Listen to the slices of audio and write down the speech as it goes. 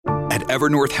At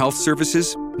Evernorth Health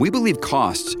Services, we believe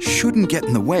costs shouldn't get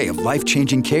in the way of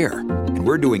life-changing care, and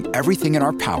we're doing everything in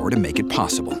our power to make it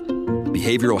possible.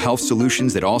 Behavioral health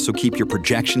solutions that also keep your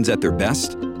projections at their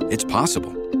best? It's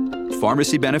possible.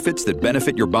 Pharmacy benefits that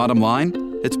benefit your bottom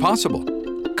line? It's possible.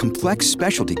 Complex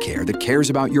specialty care that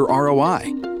cares about your ROI?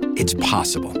 It's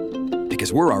possible.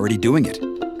 Because we're already doing it.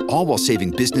 All while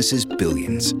saving businesses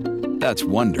billions. That's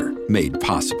Wonder made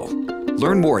possible.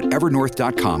 Learn more at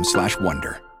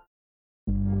evernorth.com/wonder.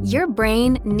 Your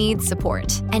brain needs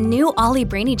support, and new Ollie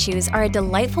Brainy Chews are a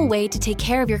delightful way to take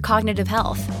care of your cognitive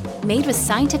health. Made with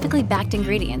scientifically backed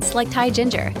ingredients like Thai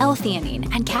ginger,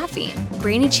 L-theanine, and caffeine,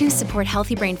 Brainy Chews support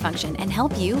healthy brain function and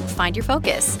help you find your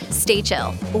focus, stay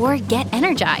chill, or get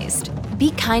energized.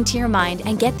 Be kind to your mind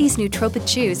and get these nootropic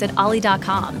chews at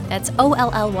ollie.com. That's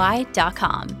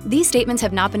OLLY.com. These statements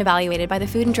have not been evaluated by the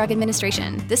Food and Drug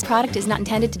Administration. This product is not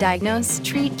intended to diagnose,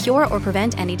 treat, cure, or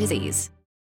prevent any disease.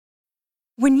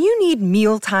 When you need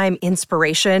mealtime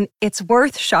inspiration, it's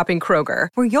worth shopping Kroger,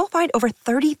 where you'll find over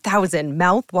 30,000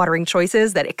 mouth-watering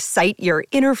choices that excite your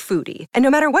inner foodie. And no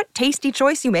matter what tasty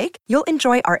choice you make, you'll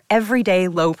enjoy our everyday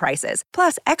low prices,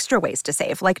 plus extra ways to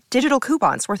save, like digital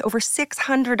coupons worth over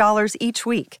 $600 each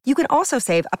week. You can also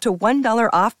save up to $1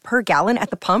 off per gallon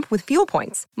at the pump with fuel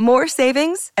points. More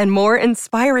savings and more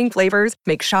inspiring flavors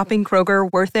make shopping Kroger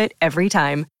worth it every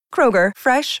time. Kroger,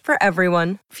 fresh for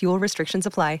everyone. Fuel restrictions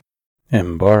apply.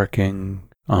 Embarking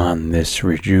on this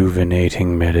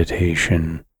rejuvenating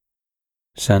meditation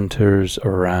centers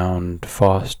around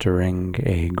fostering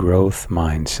a growth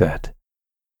mindset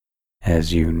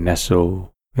as you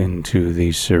nestle into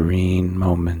the serene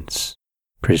moments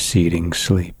preceding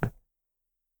sleep,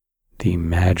 the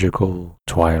magical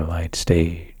twilight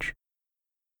stage.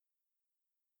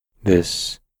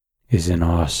 This is an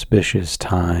auspicious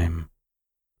time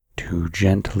to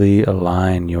gently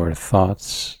align your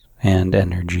thoughts and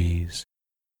energies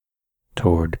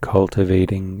toward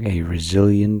cultivating a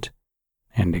resilient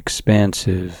and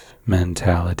expansive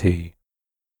mentality.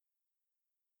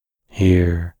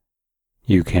 Here,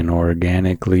 you can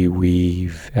organically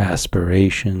weave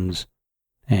aspirations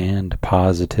and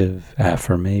positive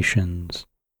affirmations,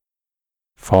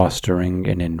 fostering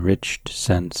an enriched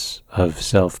sense of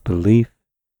self-belief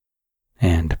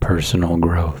and personal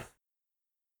growth.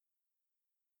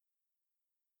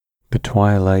 The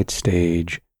twilight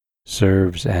stage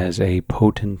serves as a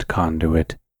potent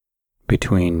conduit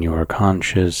between your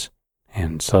conscious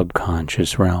and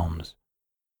subconscious realms,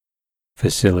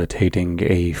 facilitating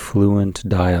a fluent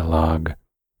dialogue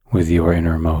with your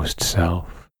innermost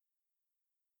self.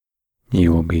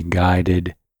 You will be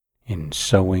guided in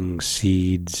sowing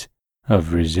seeds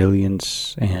of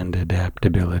resilience and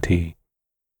adaptability,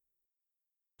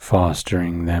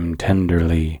 fostering them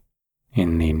tenderly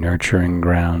in the nurturing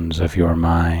grounds of your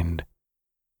mind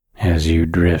as you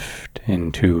drift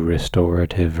into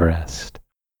restorative rest.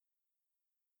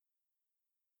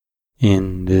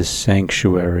 In this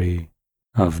sanctuary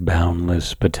of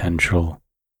boundless potential,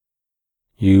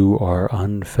 you are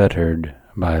unfettered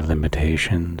by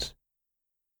limitations.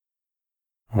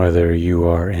 Whether you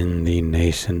are in the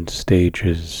nascent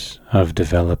stages of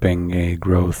developing a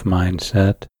growth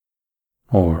mindset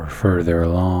or further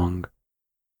along,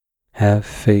 have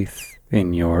faith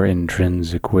in your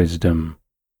intrinsic wisdom.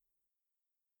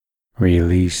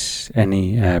 Release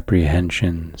any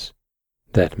apprehensions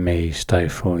that may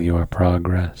stifle your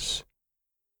progress,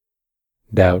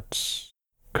 doubts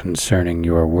concerning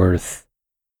your worth,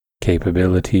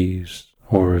 capabilities,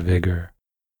 or vigor.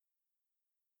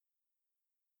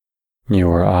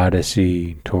 Your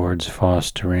odyssey towards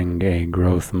fostering a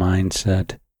growth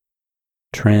mindset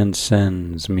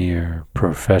transcends mere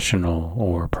professional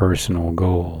or personal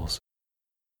goals.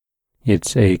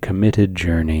 It's a committed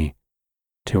journey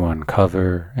to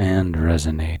uncover and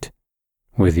resonate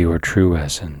with your true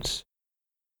essence.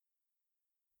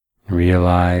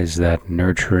 Realize that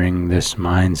nurturing this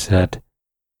mindset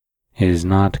is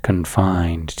not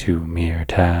confined to mere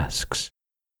tasks.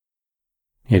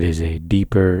 It is a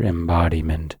deeper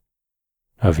embodiment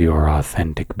of your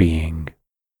authentic being.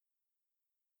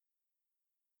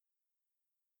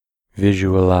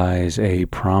 Visualize a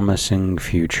promising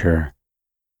future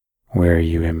where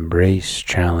you embrace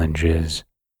challenges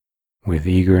with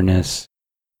eagerness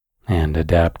and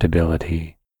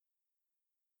adaptability.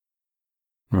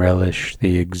 Relish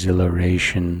the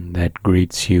exhilaration that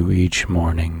greets you each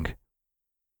morning,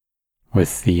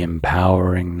 with the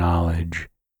empowering knowledge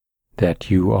that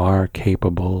you are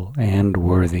capable and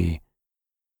worthy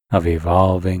of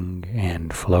evolving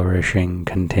and flourishing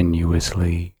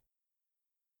continuously.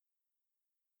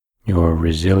 Your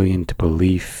resilient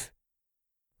belief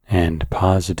and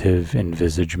positive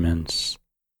envisagements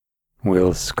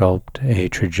will sculpt a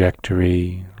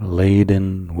trajectory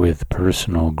laden with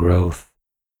personal growth,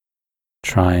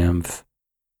 triumph,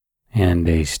 and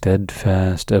a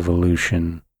steadfast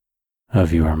evolution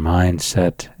of your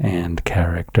mindset and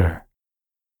character.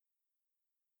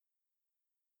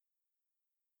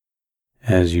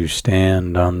 As you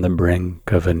stand on the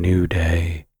brink of a new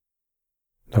day,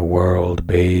 the world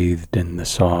bathed in the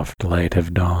soft light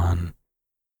of dawn,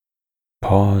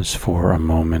 pause for a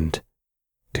moment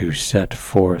to set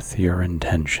forth your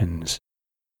intentions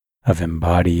of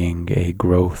embodying a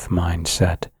growth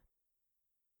mindset,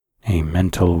 a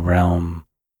mental realm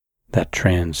that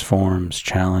transforms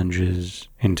challenges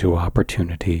into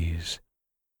opportunities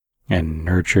and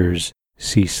nurtures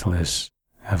ceaseless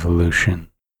evolution.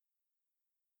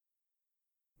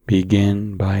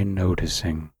 Begin by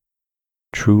noticing,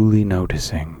 truly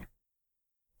noticing,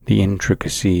 the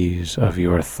intricacies of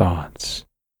your thoughts,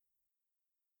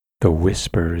 the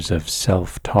whispers of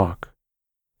self-talk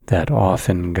that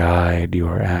often guide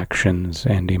your actions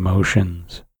and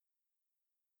emotions.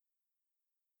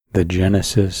 The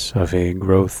genesis of a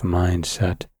growth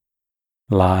mindset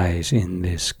lies in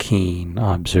this keen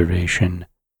observation,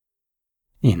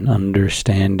 in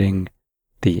understanding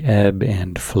the ebb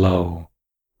and flow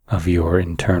of your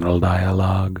internal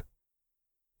dialogue,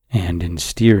 and in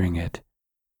steering it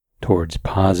towards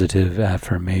positive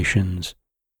affirmations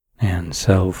and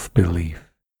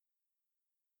self-belief.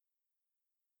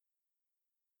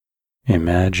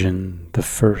 Imagine the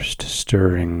first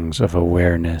stirrings of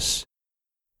awareness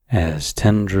as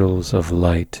tendrils of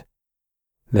light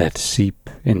that seep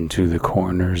into the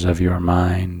corners of your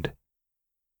mind,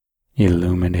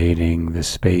 illuminating the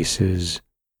spaces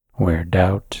where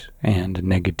doubt and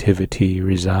negativity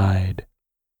reside.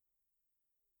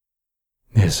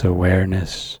 This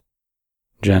awareness,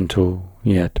 gentle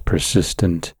yet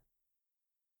persistent,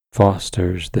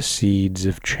 fosters the seeds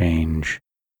of change,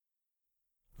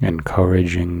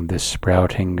 encouraging the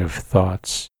sprouting of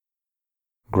thoughts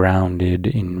grounded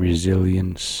in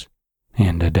resilience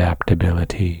and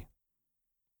adaptability.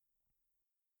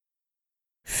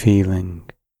 Feeling,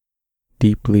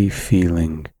 deeply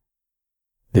feeling,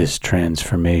 this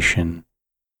transformation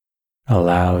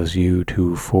allows you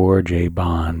to forge a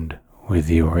bond with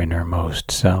your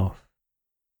innermost self,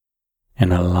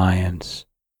 an alliance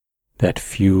that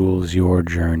fuels your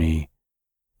journey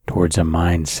towards a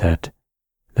mindset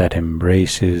that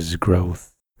embraces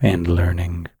growth and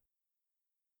learning.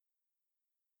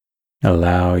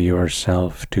 Allow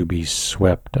yourself to be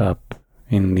swept up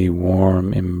in the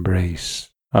warm embrace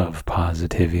of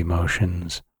positive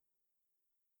emotions,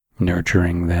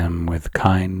 nurturing them with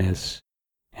kindness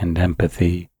and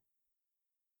empathy,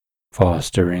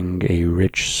 fostering a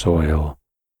rich soil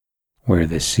where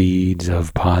the seeds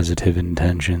of positive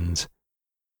intentions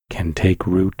can take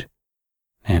root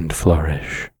and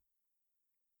flourish.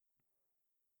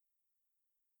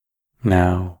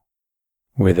 Now,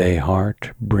 with a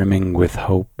heart brimming with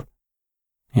hope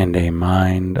and a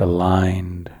mind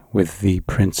aligned with the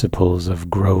principles of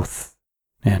growth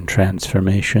and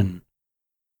transformation,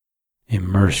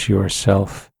 immerse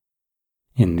yourself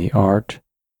in the art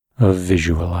of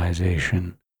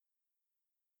visualization.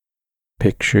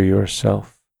 Picture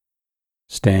yourself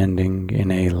standing in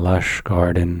a lush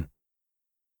garden,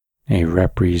 a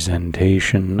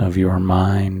representation of your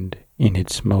mind in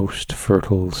its most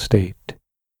fertile state.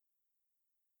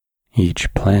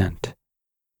 Each plant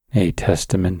a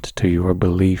testament to your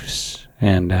beliefs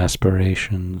and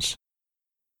aspirations,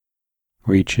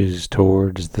 reaches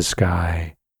towards the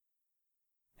sky,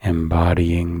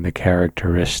 embodying the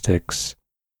characteristics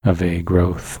of a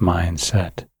growth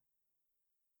mindset: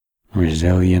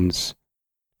 resilience,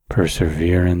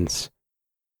 perseverance,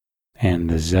 and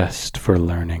the zest for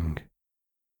learning.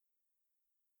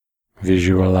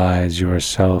 Visualize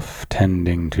yourself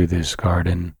tending to this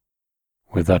garden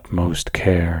with utmost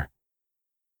care,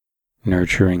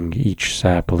 nurturing each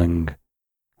sapling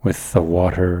with the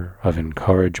water of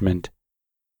encouragement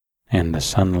and the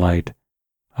sunlight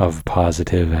of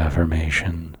positive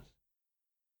affirmation.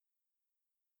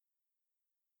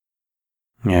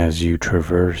 As you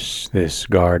traverse this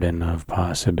garden of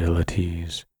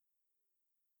possibilities,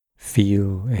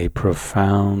 feel a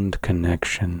profound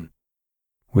connection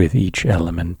with each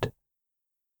element,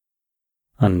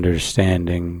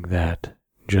 understanding that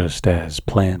just as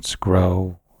plants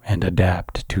grow and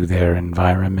adapt to their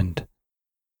environment,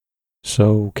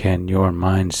 so can your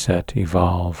mindset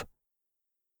evolve,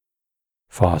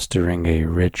 fostering a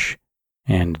rich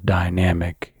and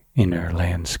dynamic inner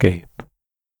landscape.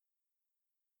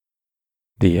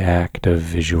 The act of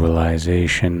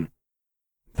visualization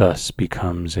thus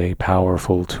becomes a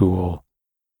powerful tool,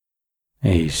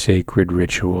 a sacred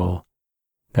ritual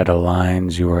that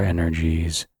aligns your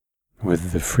energies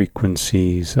with the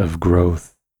frequencies of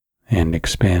growth and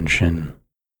expansion.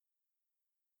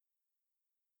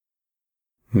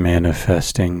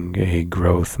 Manifesting a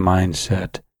growth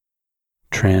mindset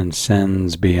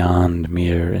transcends beyond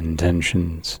mere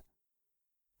intentions.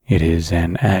 It is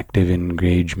an active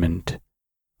engagement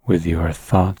with your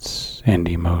thoughts and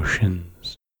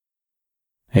emotions,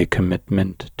 a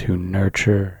commitment to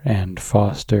nurture and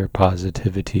foster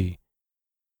positivity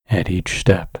at each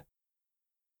step.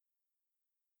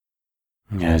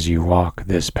 As you walk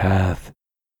this path,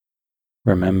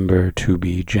 remember to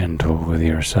be gentle with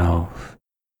yourself,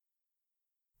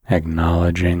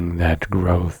 acknowledging that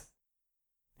growth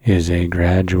is a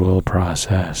gradual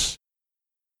process,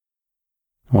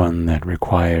 one that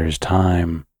requires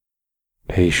time,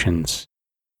 patience,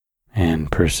 and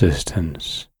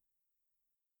persistence.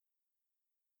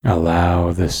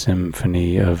 Allow the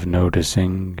symphony of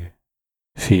noticing,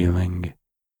 feeling,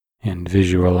 and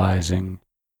visualizing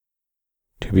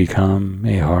to become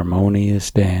a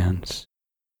harmonious dance,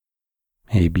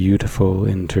 a beautiful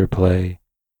interplay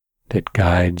that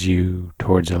guides you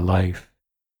towards a life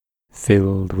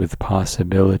filled with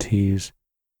possibilities,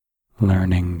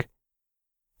 learning,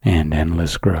 and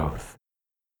endless growth.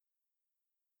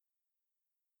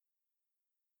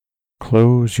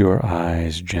 Close your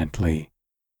eyes gently,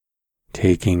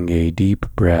 taking a deep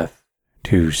breath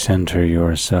to center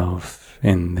yourself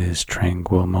in this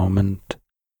tranquil moment.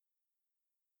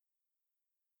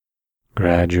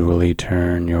 Gradually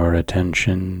turn your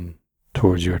attention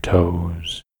towards your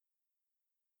toes,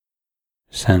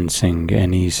 sensing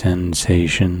any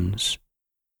sensations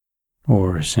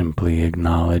or simply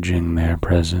acknowledging their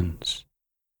presence.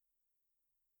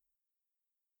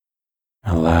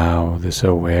 Allow this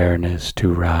awareness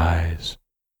to rise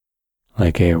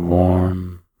like a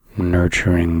warm,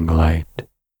 nurturing light,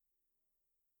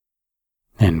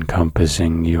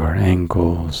 encompassing your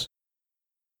ankles,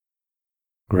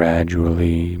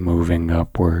 gradually moving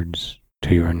upwards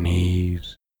to your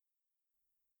knees,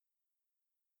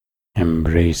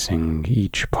 embracing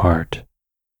each part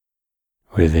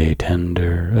with a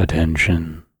tender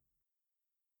attention.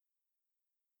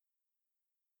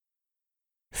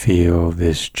 Feel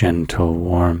this gentle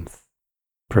warmth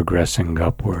progressing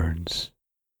upwards,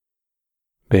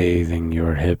 bathing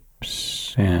your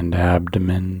hips and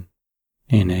abdomen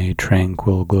in a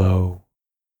tranquil glow.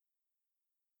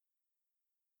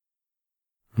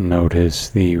 Notice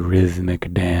the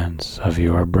rhythmic dance of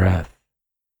your breath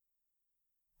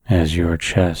as your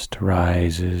chest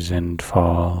rises and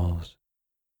falls,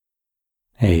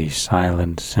 a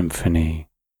silent symphony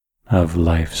of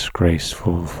life's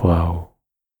graceful flow.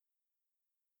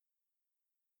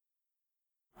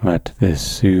 Let this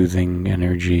soothing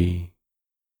energy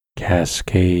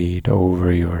cascade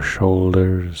over your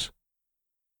shoulders,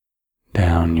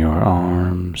 down your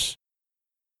arms,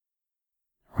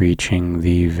 reaching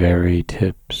the very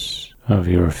tips of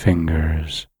your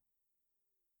fingers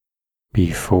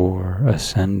before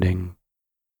ascending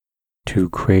to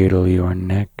cradle your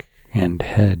neck and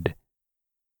head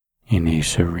in a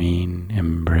serene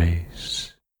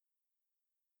embrace.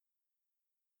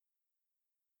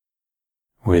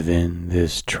 Within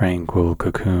this tranquil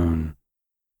cocoon,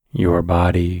 your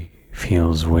body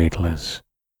feels weightless,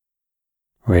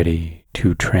 ready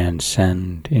to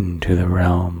transcend into the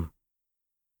realm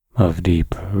of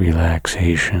deep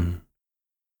relaxation.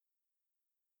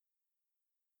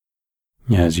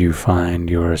 As you find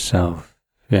yourself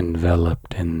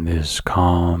enveloped in this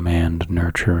calm and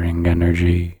nurturing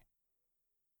energy,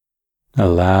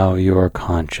 allow your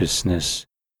consciousness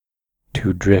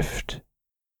to drift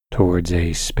towards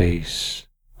a space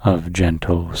of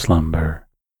gentle slumber.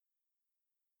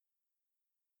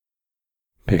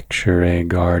 Picture a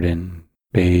garden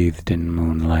bathed in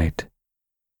moonlight,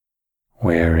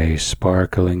 where a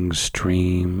sparkling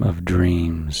stream of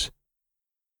dreams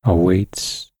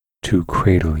awaits to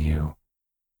cradle you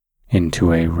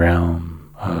into a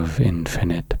realm of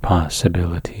infinite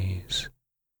possibilities.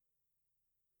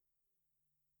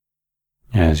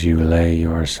 As you lay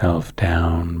yourself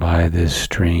down by this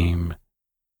stream,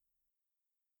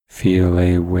 feel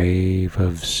a wave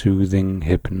of soothing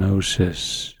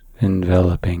hypnosis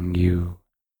enveloping you,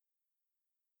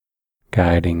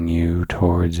 guiding you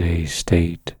towards a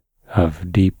state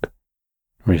of deep,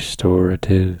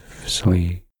 restorative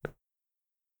sleep.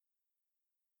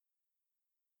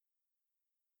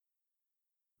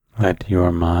 Let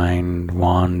your mind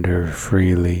wander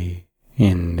freely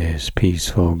in this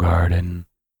peaceful garden,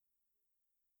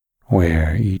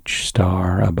 where each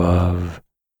star above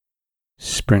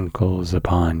sprinkles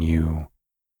upon you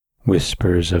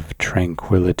whispers of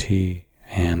tranquility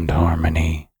and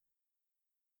harmony.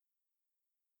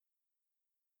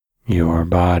 Your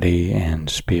body and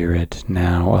spirit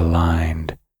now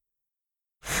aligned,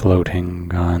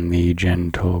 floating on the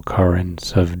gentle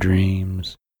currents of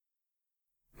dreams,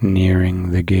 nearing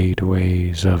the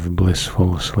gateways of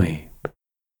blissful sleep.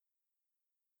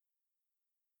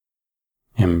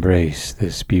 Embrace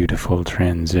this beautiful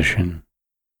transition,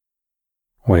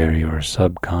 where your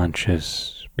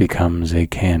subconscious becomes a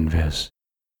canvas,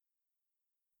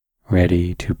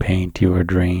 ready to paint your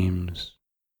dreams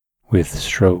with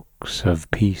strokes of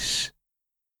peace,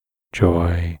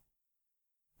 joy,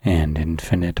 and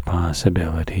infinite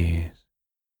possibilities.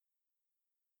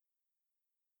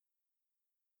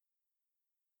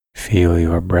 Feel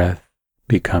your breath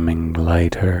becoming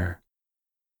lighter,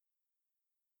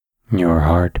 your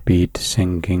heartbeat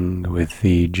syncing with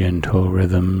the gentle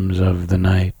rhythms of the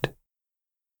night,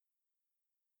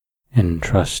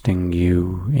 entrusting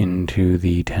you into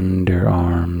the tender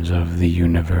arms of the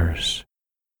universe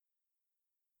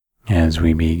as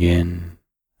we begin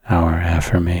our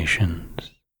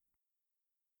affirmations.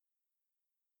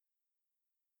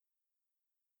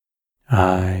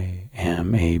 I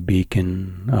am a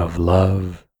beacon of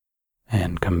love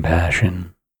and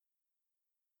compassion.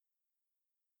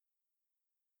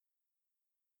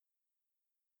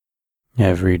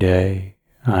 Every day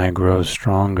I grow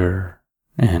stronger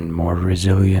and more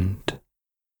resilient.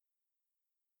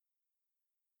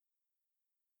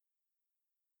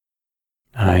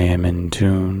 I am in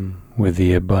tune with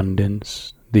the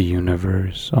abundance the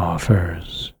universe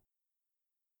offers.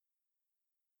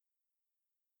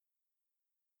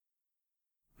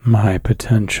 My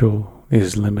potential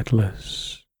is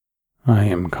limitless. I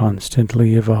am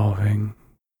constantly evolving.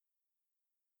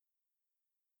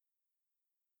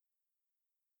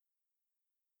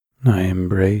 I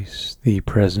embrace the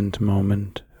present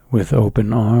moment with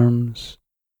open arms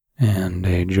and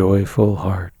a joyful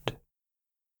heart.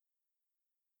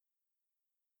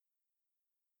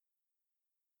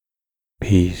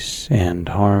 Peace and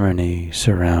harmony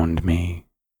surround me.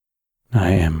 I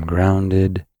am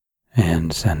grounded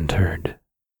and centered.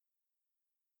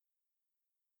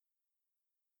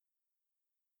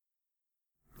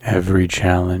 Every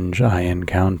challenge I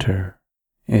encounter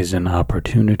is an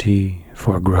opportunity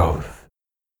for growth.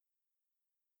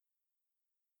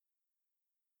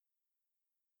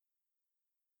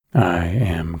 I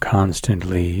am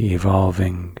constantly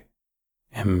evolving,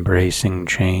 embracing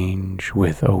change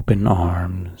with open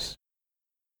arms.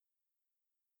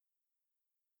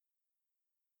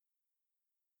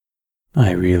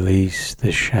 I release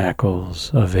the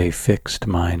shackles of a fixed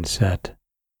mindset,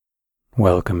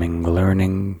 welcoming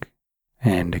learning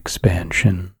and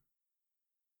expansion.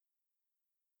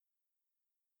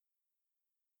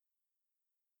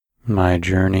 My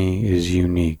journey is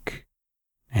unique,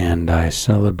 and I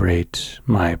celebrate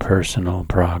my personal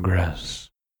progress.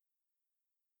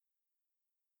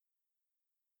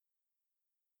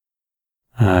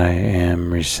 I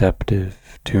am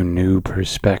receptive to new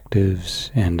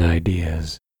perspectives and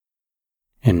ideas,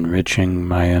 enriching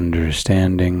my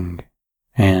understanding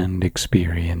and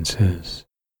experiences.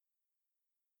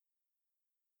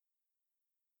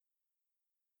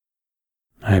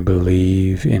 I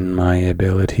believe in my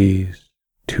abilities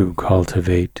to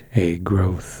cultivate a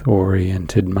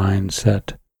growth-oriented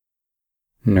mindset,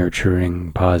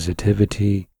 nurturing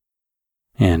positivity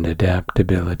and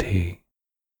adaptability.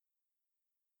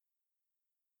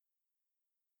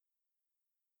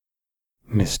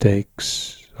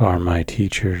 Mistakes are my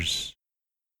teachers.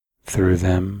 Through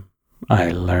them, I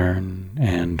learn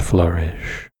and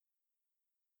flourish.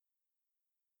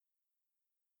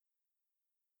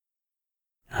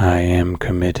 I am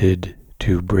committed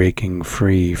to breaking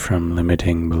free from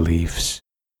limiting beliefs,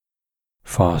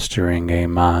 fostering a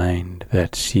mind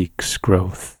that seeks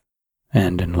growth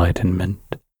and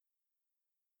enlightenment.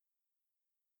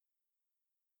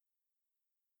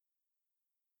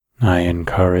 I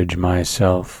encourage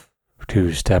myself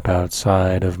to step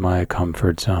outside of my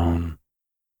comfort zone,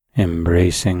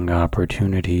 embracing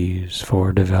opportunities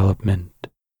for development.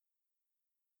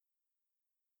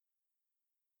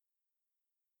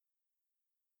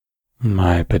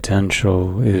 My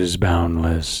potential is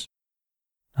boundless.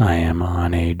 I am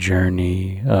on a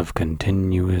journey of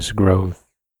continuous growth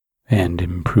and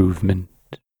improvement.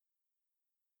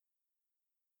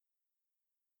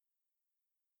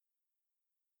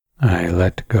 I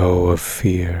let go of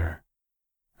fear,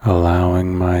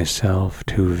 allowing myself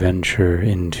to venture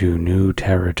into new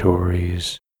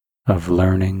territories of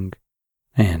learning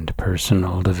and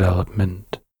personal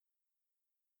development.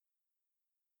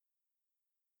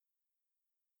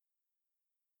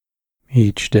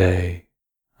 Each day,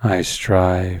 I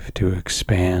strive to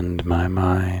expand my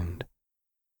mind,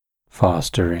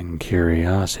 fostering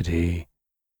curiosity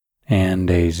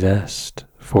and a zest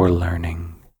for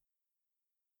learning.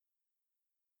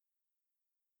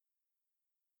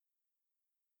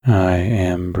 I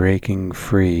am breaking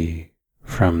free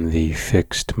from the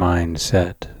fixed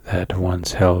mindset that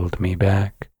once held me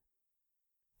back,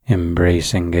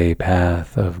 embracing a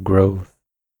path of growth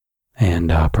and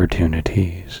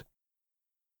opportunities.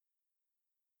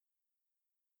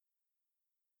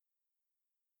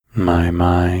 My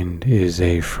mind is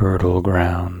a fertile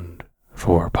ground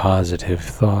for positive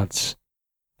thoughts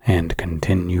and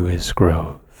continuous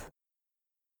growth.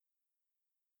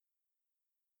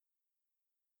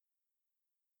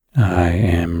 I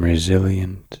am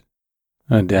resilient,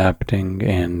 adapting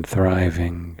and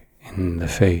thriving in the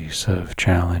face of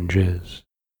challenges.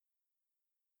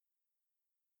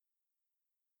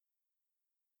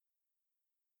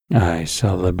 I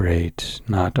celebrate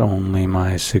not only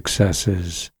my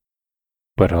successes,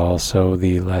 but also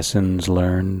the lessons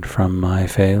learned from my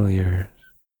failures.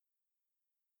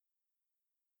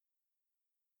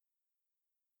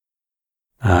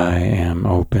 I am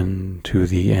open to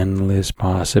the endless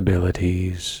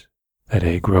possibilities that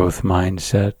a growth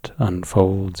mindset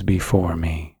unfolds before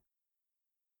me.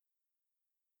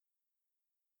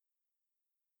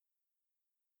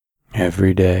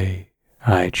 Every day,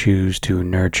 I choose to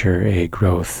nurture a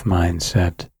growth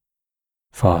mindset,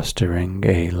 fostering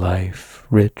a life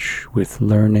rich with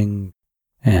learning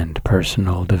and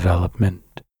personal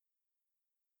development.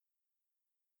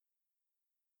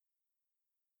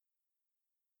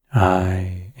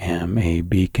 I am a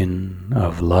beacon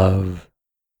of love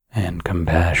and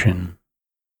compassion.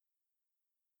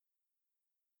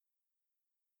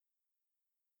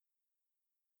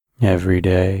 Every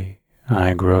day,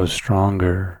 I grow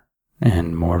stronger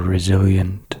and more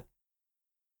resilient.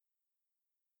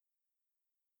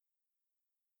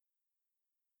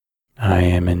 I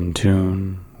am in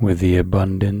tune with the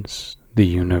abundance the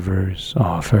universe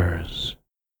offers.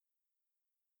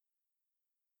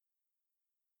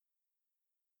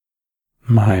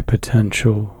 My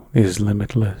potential is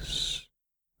limitless.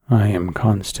 I am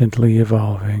constantly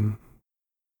evolving.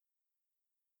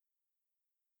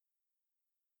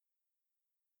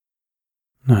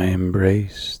 I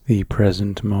embrace the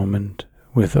present moment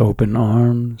with open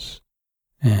arms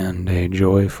and a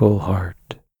joyful heart.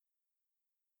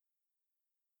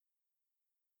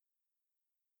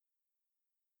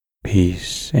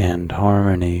 Peace and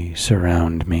harmony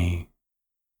surround me.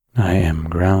 I am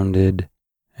grounded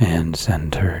and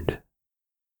centered.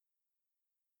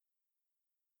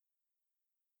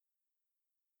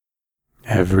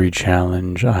 Every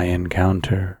challenge I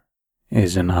encounter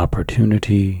is an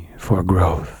opportunity for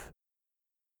growth.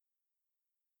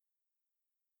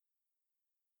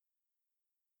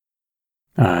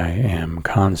 I am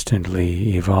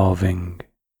constantly evolving,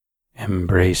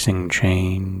 embracing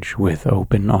change with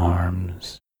open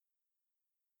arms.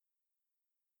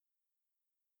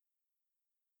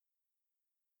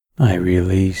 I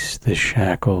release the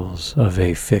shackles of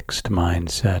a fixed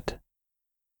mindset,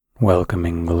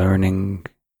 welcoming learning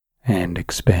and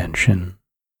expansion.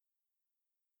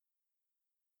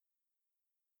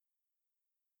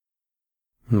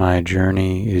 My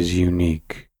journey is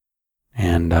unique,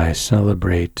 and I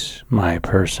celebrate my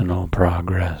personal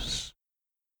progress.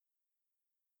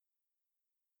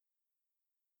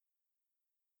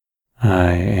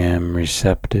 I am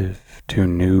receptive to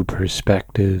new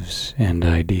perspectives and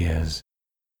ideas,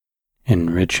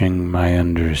 enriching my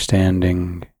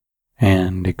understanding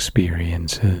and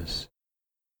experiences.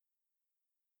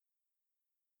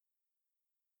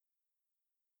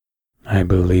 I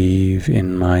believe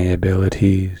in my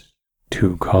abilities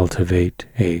to cultivate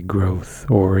a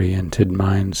growth-oriented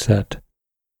mindset,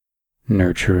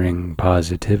 nurturing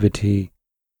positivity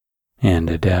and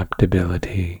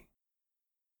adaptability.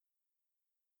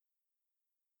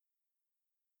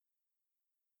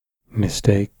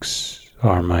 Mistakes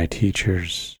are my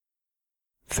teachers.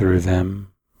 Through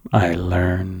them, I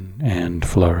learn and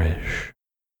flourish.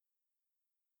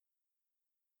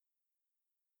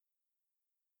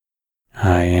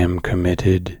 I am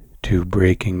committed to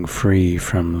breaking free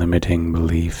from limiting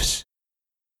beliefs,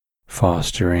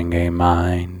 fostering a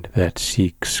mind that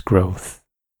seeks growth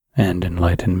and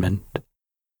enlightenment.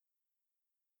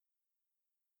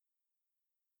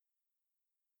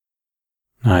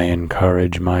 I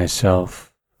encourage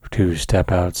myself to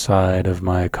step outside of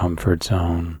my comfort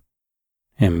zone,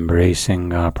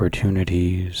 embracing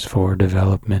opportunities for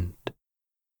development.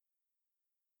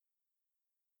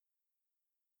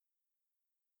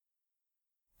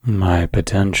 My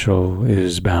potential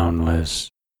is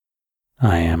boundless.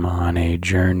 I am on a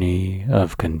journey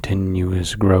of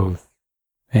continuous growth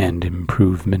and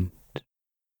improvement.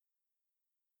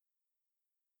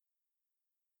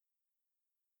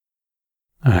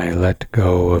 I let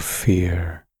go of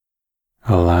fear,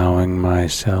 allowing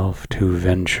myself to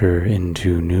venture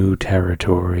into new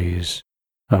territories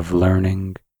of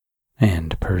learning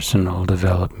and personal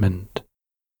development.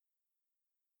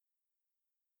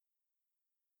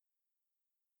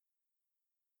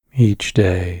 Each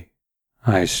day,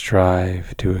 I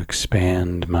strive to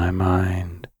expand my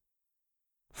mind,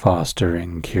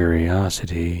 fostering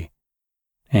curiosity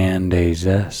and a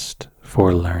zest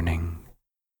for learning.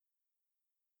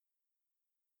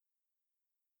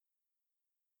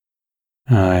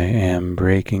 I am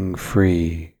breaking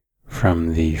free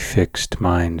from the fixed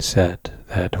mindset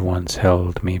that once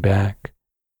held me back,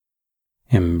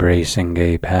 embracing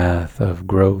a path of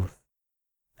growth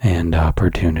and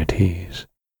opportunities.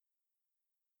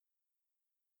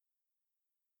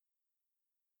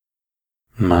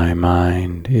 My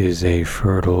mind is a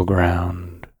fertile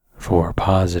ground for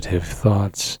positive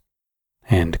thoughts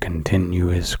and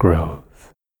continuous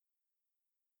growth.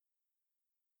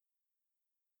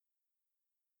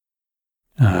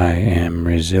 I am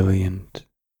resilient,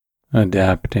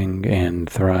 adapting and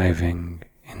thriving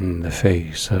in the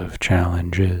face of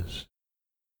challenges.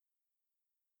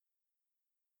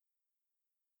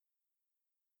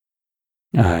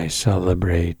 I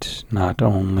celebrate not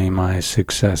only my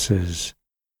successes,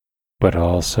 but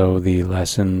also the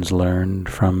lessons learned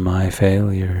from my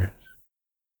failures.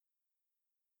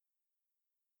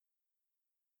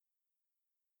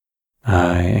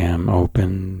 I am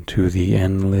open to the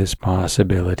endless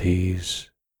possibilities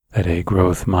that a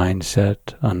growth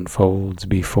mindset unfolds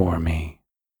before me.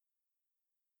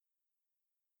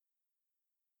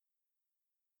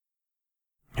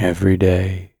 Every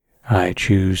day, I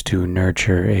choose to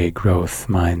nurture a growth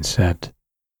mindset,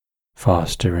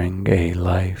 fostering a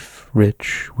life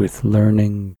rich with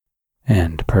learning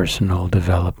and personal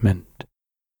development.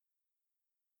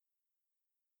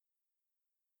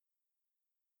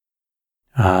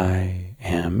 I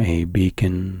am a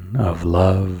beacon of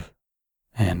love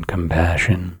and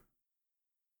compassion.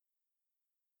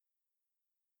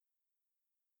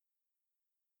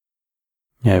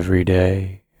 Every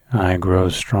day, I grow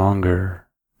stronger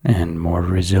and more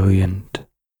resilient.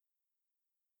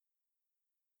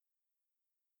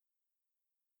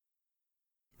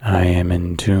 I am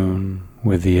in tune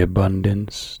with the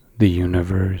abundance the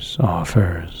universe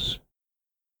offers.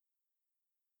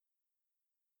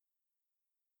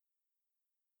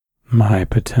 My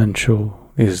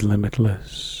potential is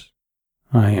limitless.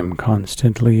 I am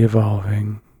constantly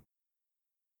evolving.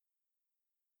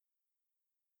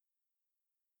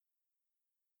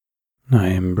 I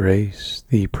embrace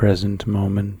the present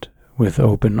moment with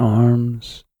open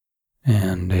arms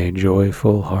and a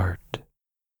joyful heart.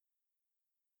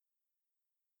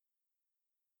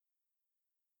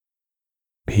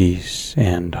 Peace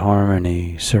and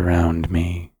harmony surround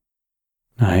me.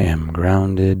 I am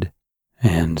grounded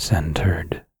and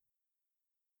centered.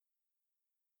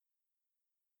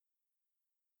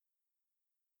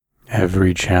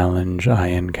 Every challenge I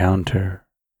encounter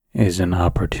is an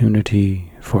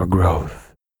opportunity for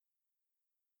growth.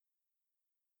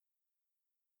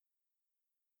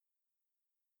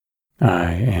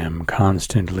 I am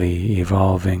constantly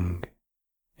evolving,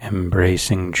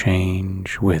 embracing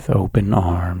change with open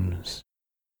arms.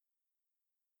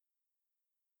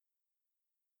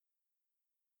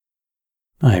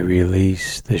 I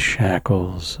release the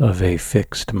shackles of a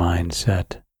fixed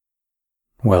mindset,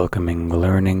 welcoming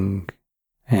learning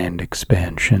and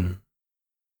expansion.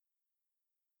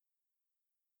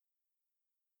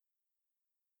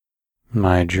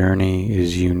 My journey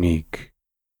is unique,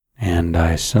 and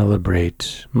I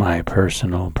celebrate my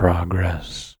personal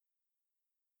progress.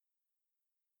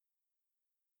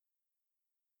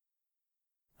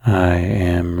 I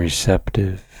am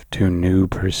receptive to new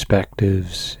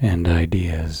perspectives and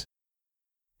ideas,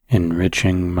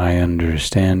 enriching my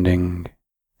understanding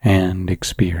and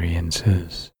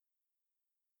experiences.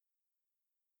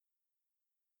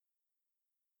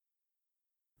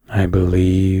 I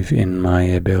believe in my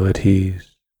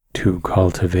abilities to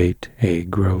cultivate a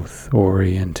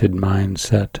growth-oriented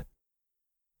mindset,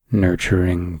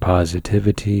 nurturing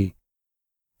positivity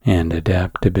and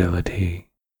adaptability.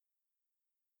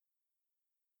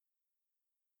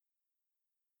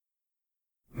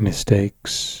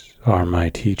 Mistakes are my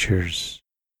teachers.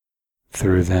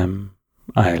 Through them,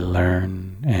 I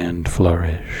learn and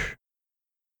flourish.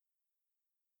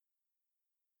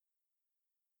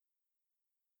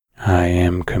 I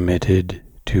am committed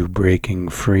to breaking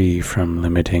free from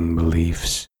limiting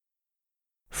beliefs,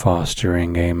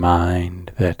 fostering a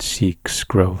mind that seeks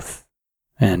growth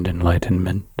and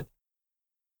enlightenment.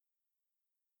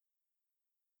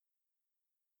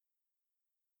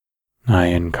 I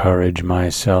encourage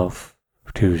myself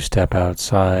to step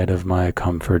outside of my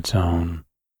comfort zone,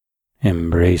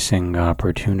 embracing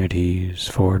opportunities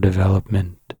for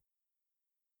development.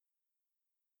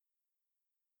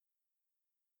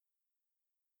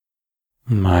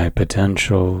 My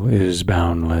potential is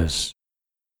boundless.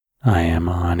 I am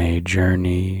on a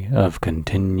journey of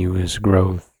continuous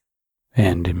growth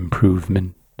and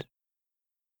improvement.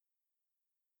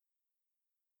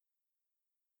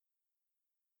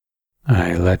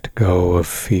 I let go of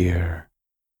fear,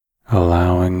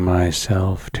 allowing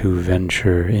myself to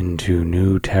venture into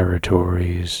new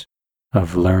territories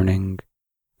of learning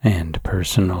and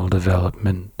personal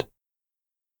development.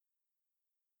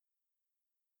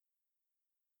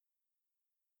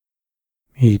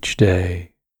 Each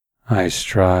day, I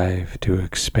strive to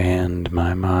expand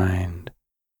my mind,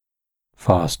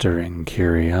 fostering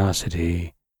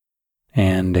curiosity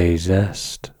and a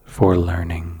zest for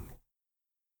learning.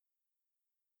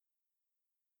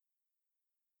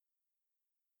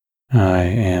 I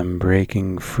am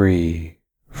breaking free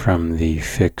from the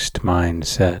fixed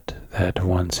mindset that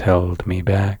once held me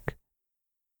back,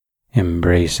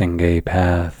 embracing a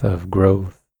path of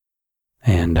growth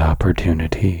and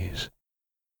opportunities.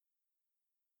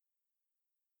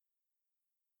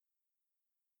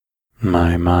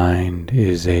 My mind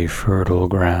is a fertile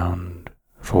ground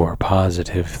for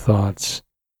positive thoughts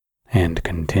and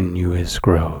continuous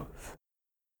growth.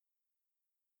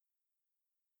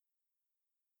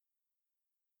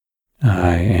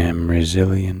 I am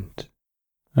resilient,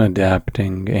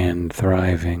 adapting and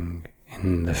thriving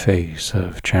in the face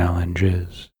of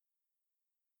challenges.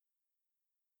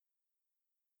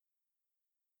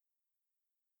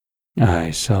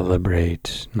 I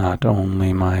celebrate not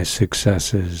only my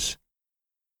successes,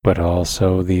 but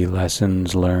also the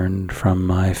lessons learned from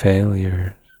my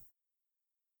failures.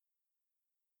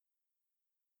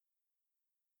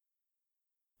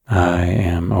 I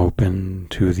am open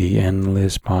to the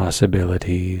endless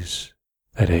possibilities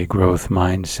that a growth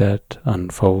mindset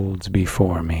unfolds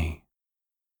before me.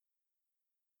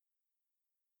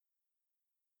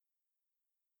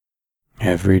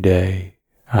 Every day,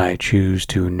 I choose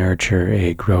to nurture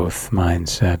a growth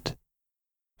mindset,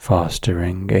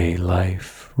 fostering a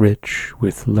life rich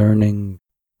with learning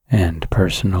and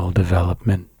personal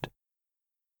development.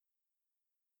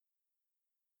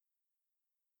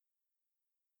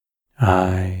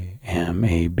 I am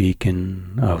a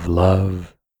beacon of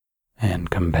love and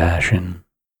compassion.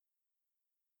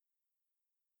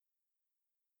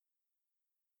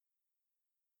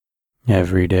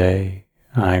 Every day,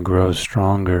 I grow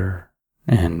stronger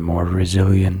and more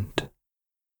resilient.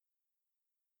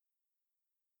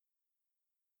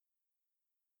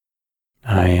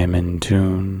 I am in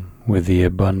tune with the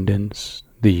abundance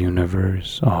the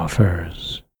universe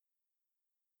offers.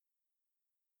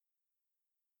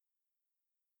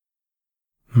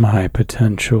 My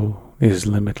potential is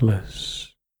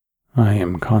limitless. I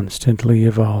am constantly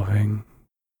evolving.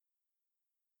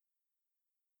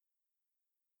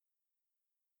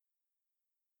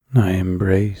 I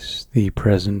embrace the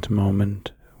present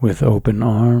moment with open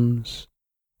arms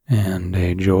and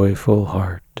a joyful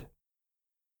heart.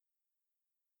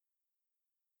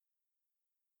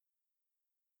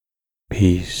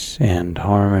 Peace and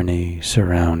harmony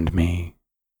surround me.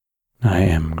 I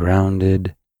am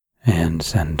grounded and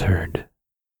centered.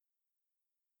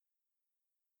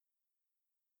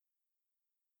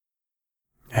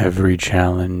 Every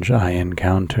challenge I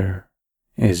encounter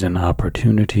is an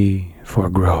opportunity for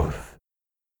growth.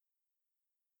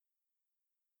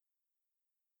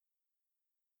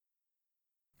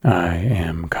 I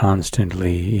am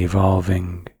constantly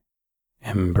evolving,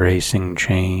 embracing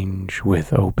change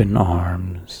with open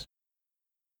arms.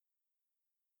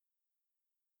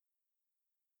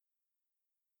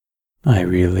 I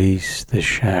release the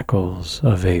shackles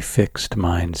of a fixed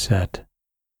mindset,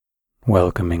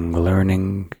 welcoming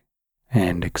learning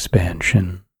and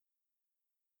expansion.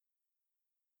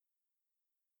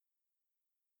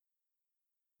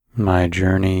 My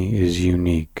journey is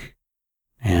unique,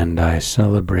 and I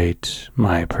celebrate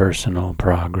my personal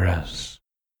progress.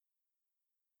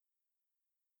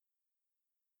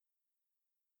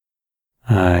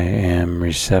 I am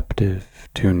receptive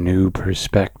to new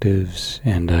perspectives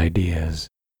and ideas,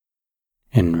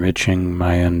 enriching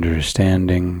my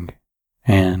understanding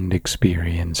and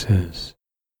experiences.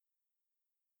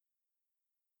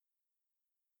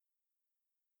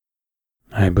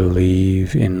 I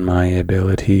believe in my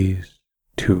abilities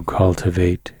to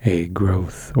cultivate a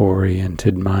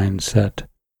growth-oriented mindset,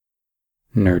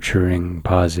 nurturing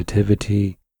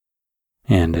positivity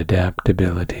and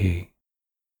adaptability.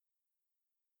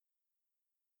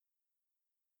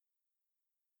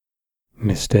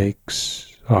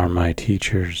 Mistakes are my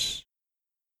teachers.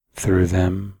 Through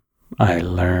them, I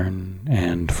learn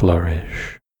and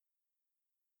flourish.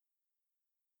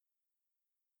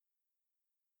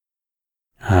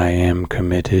 I am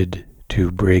committed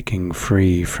to breaking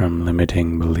free from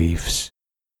limiting beliefs,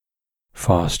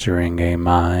 fostering a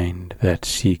mind that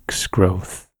seeks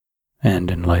growth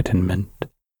and enlightenment.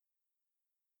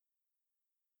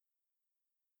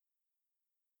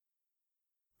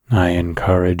 I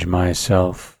encourage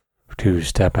myself to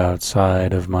step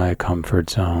outside of my comfort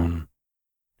zone,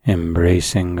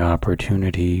 embracing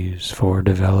opportunities for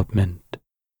development.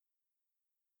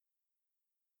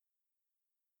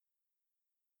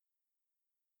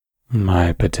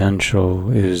 My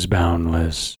potential is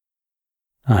boundless.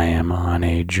 I am on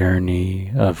a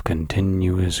journey of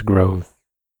continuous growth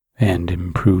and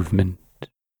improvement.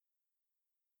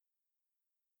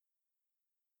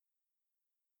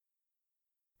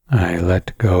 I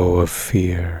let go of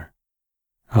fear,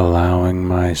 allowing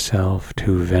myself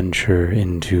to venture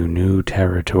into new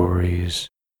territories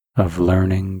of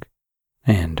learning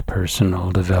and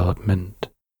personal development.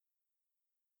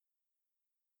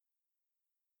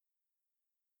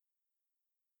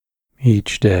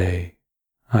 Each day,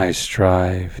 I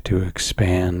strive to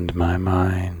expand my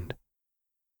mind,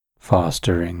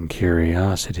 fostering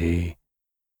curiosity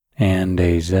and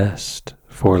a zest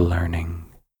for learning.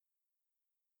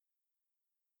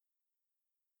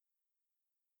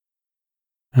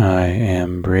 I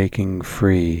am breaking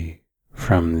free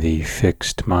from the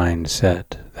fixed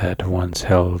mindset that once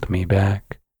held me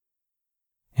back,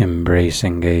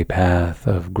 embracing a path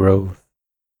of growth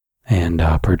and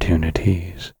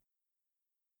opportunities.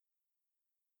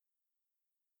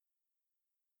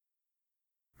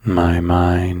 My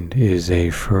mind is a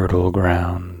fertile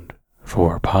ground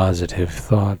for positive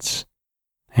thoughts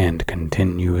and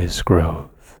continuous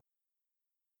growth.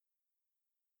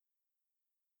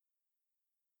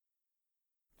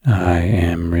 I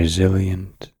am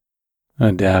resilient,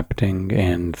 adapting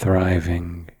and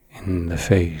thriving in the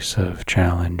face of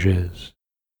challenges.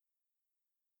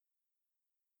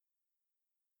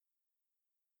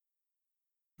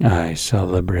 I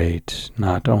celebrate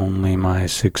not only my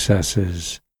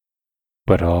successes,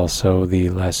 but also the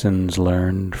lessons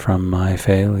learned from my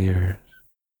failures.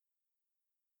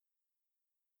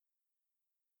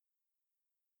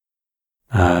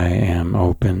 I am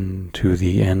open to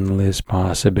the endless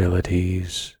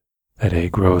possibilities that a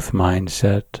growth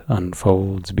mindset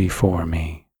unfolds before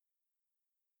me.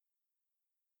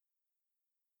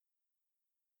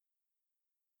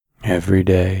 Every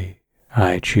day,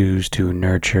 I choose to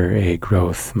nurture a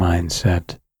growth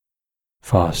mindset,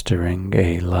 fostering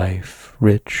a life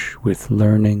rich with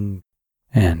learning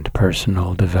and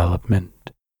personal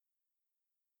development.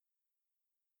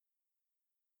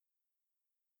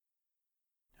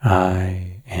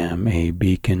 I am a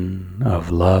beacon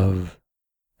of love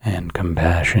and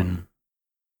compassion.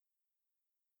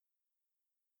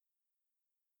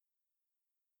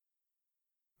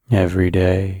 Every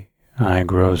day, I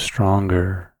grow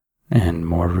stronger and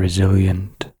more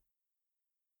resilient.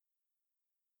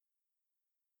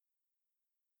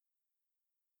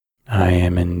 I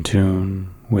am in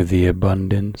tune with the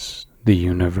abundance the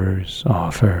universe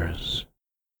offers.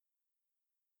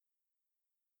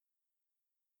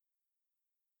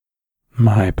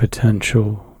 My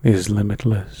potential is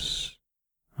limitless.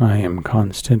 I am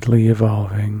constantly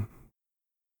evolving.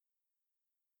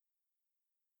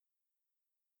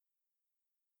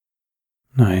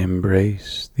 I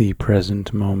embrace the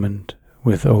present moment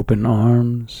with open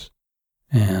arms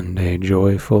and a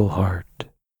joyful heart.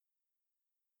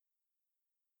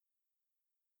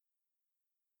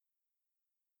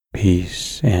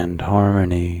 Peace and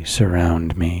harmony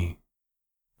surround me.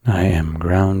 I am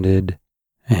grounded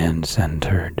and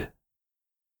centered.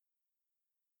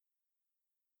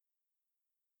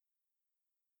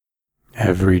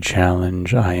 Every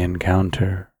challenge I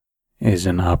encounter is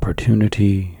an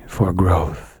opportunity for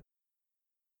growth.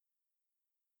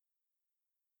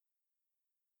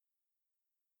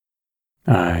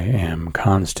 I am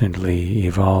constantly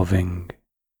evolving,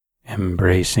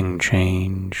 embracing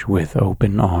change with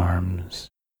open arms.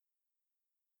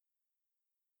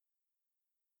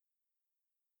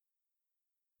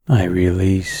 I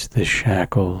release the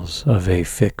shackles of a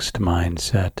fixed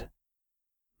mindset,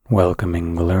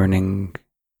 welcoming learning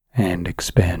and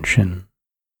expansion.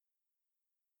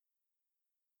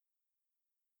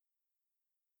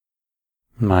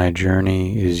 My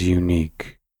journey is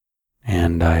unique,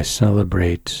 and I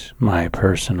celebrate my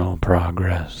personal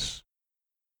progress.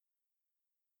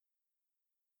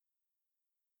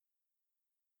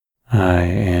 I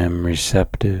am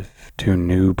receptive to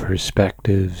new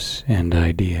perspectives and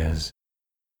ideas,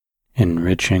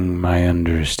 enriching my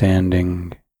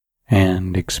understanding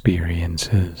and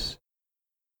experiences.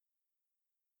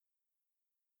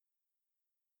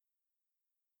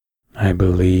 I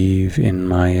believe in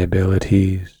my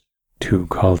abilities to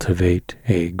cultivate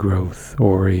a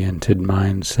growth-oriented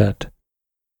mindset,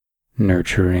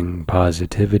 nurturing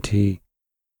positivity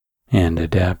and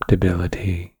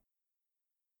adaptability.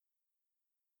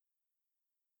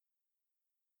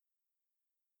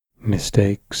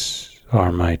 Mistakes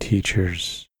are my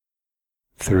teachers.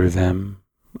 Through them,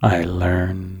 I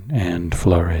learn and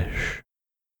flourish.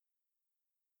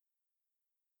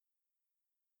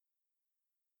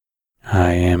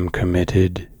 I am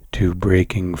committed to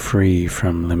breaking free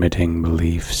from limiting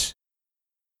beliefs,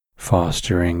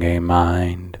 fostering a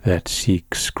mind that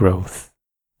seeks growth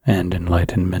and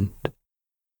enlightenment.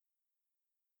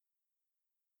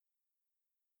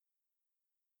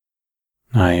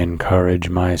 I encourage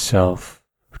myself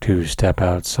to step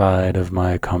outside of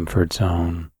my comfort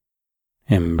zone,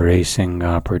 embracing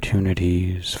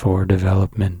opportunities for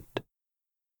development.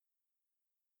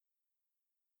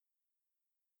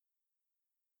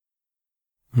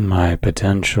 My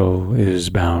potential is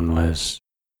boundless.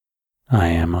 I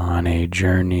am on a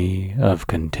journey of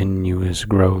continuous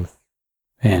growth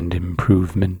and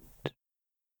improvement.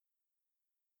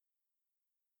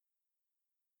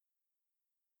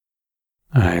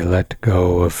 I let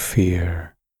go of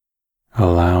fear,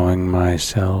 allowing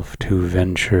myself to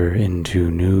venture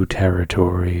into new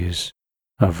territories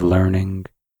of learning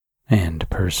and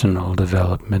personal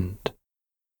development.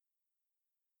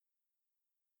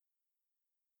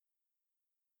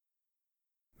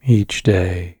 Each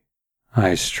day,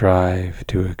 I strive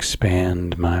to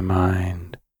expand my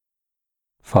mind,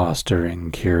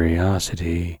 fostering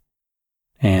curiosity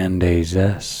and a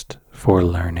zest for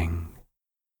learning.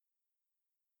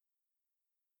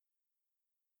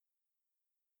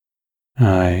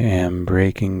 I am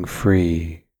breaking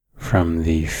free from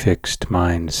the fixed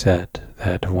mindset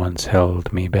that once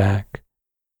held me back,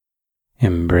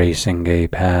 embracing a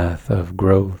path of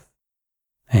growth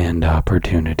and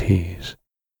opportunities.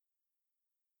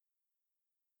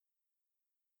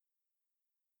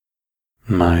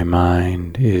 My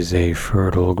mind is a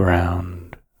fertile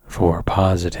ground for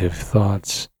positive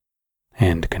thoughts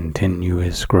and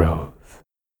continuous growth.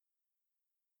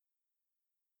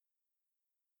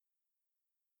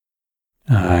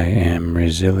 I am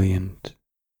resilient,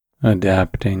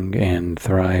 adapting and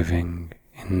thriving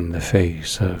in the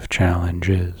face of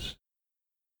challenges.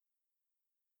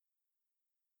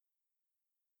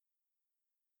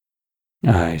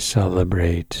 I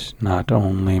celebrate not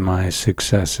only my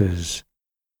successes,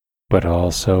 but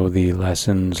also the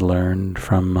lessons learned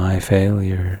from my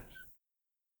failures.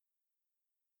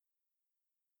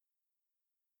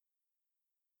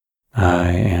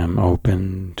 I am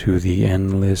open to the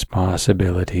endless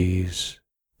possibilities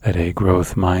that a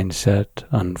growth mindset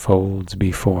unfolds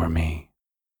before me.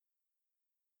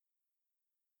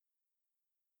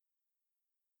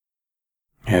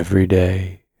 Every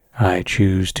day, I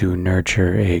choose to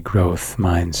nurture a growth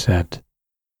mindset,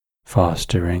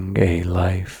 fostering a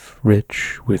life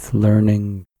rich with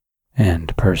learning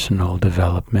and personal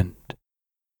development.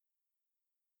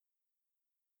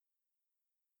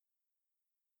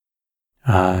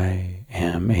 I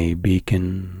am a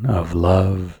beacon of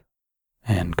love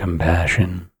and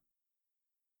compassion.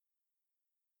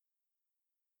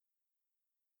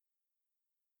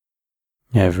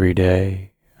 Every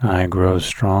day, I grow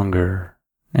stronger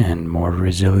and more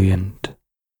resilient.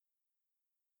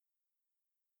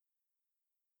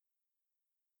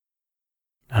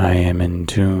 I am in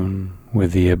tune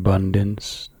with the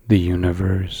abundance the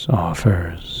universe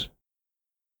offers.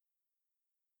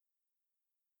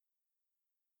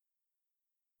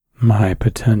 My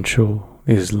potential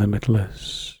is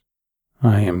limitless.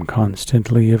 I am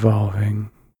constantly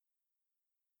evolving.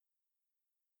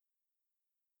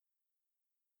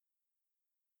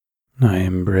 I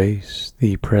embrace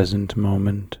the present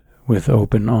moment with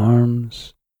open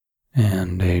arms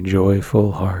and a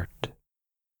joyful heart.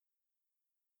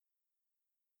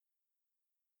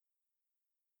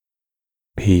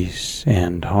 Peace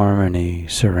and harmony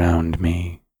surround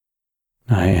me.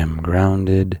 I am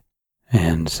grounded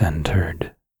and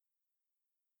centered.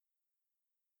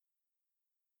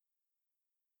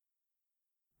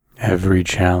 Every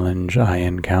challenge I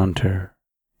encounter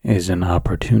is an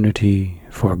opportunity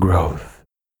for growth.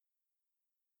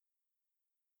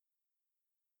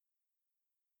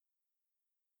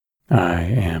 I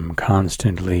am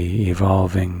constantly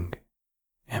evolving,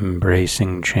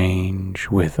 embracing change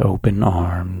with open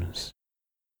arms.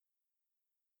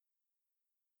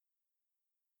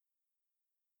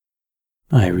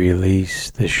 I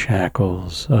release the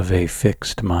shackles of a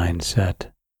fixed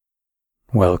mindset,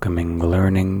 welcoming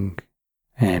learning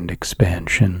and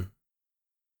expansion.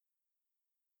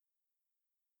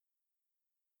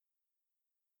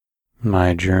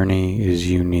 My journey is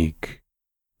unique,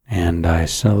 and I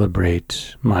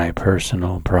celebrate my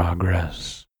personal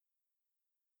progress.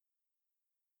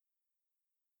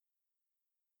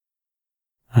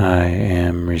 I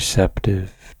am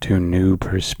receptive to new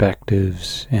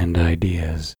perspectives and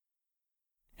ideas,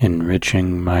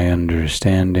 enriching my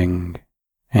understanding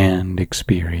and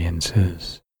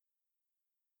experiences.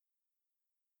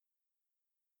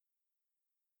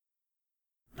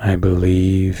 I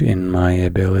believe in my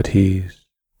abilities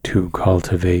to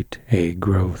cultivate a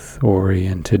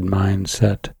growth-oriented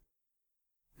mindset,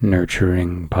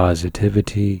 nurturing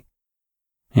positivity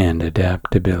and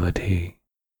adaptability.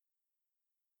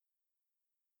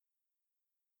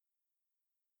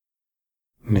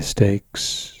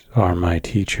 Mistakes are my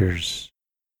teachers.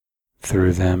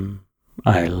 Through them,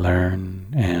 I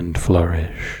learn and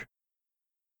flourish.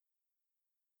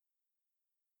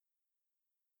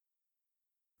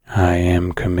 I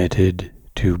am committed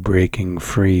to breaking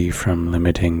free from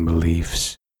limiting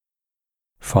beliefs,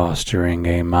 fostering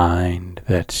a mind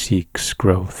that seeks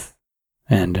growth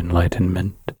and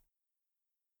enlightenment.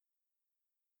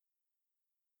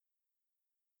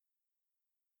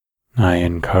 I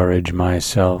encourage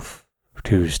myself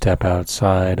to step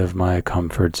outside of my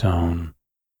comfort zone,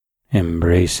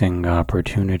 embracing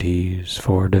opportunities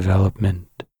for development.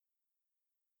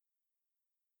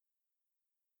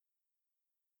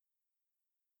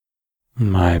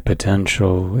 My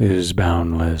potential is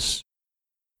boundless.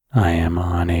 I am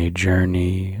on a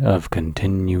journey of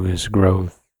continuous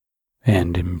growth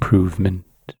and improvement.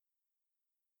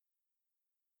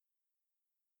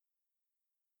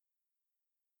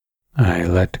 I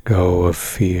let go of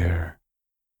fear,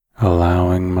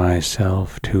 allowing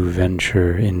myself to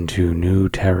venture into new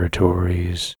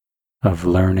territories of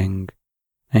learning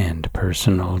and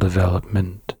personal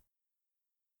development.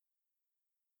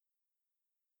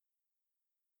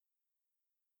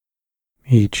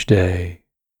 Each day,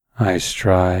 I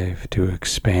strive to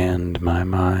expand my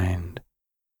mind,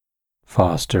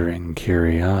 fostering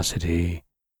curiosity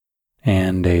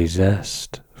and a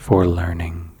zest for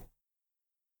learning.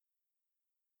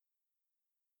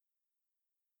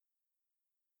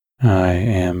 I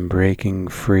am breaking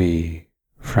free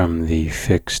from the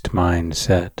fixed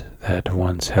mindset that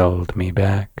once held me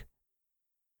back,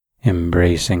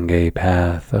 embracing a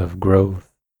path of growth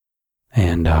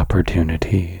and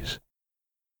opportunities.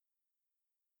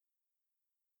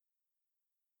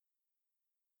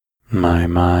 My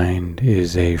mind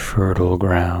is a fertile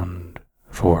ground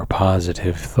for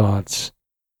positive thoughts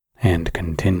and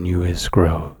continuous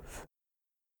growth.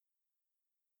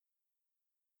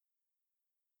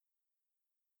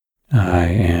 I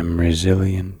am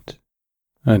resilient,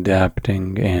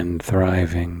 adapting and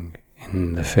thriving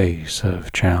in the face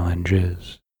of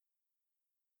challenges.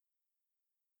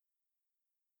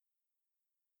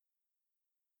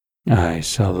 I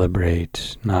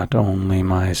celebrate not only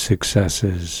my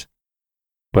successes,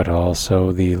 but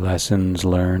also the lessons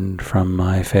learned from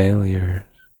my failures.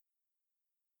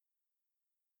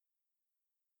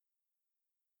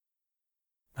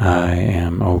 I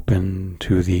am open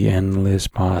to the endless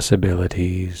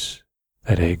possibilities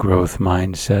that a growth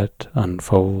mindset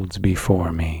unfolds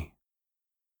before me.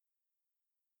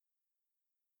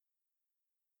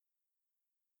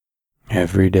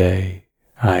 Every day,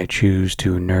 I choose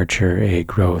to nurture a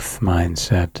growth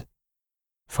mindset,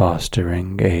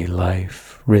 fostering a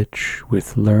life rich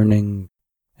with learning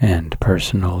and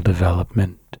personal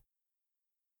development.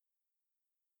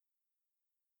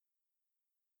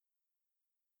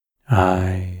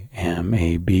 I am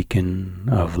a beacon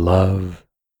of love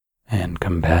and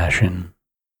compassion.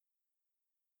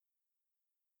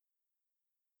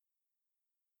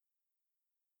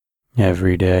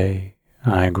 Every day,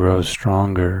 I grow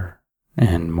stronger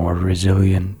and more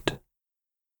resilient.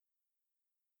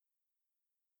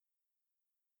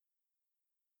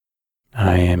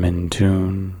 I am in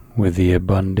tune with the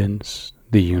abundance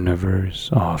the universe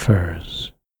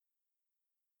offers.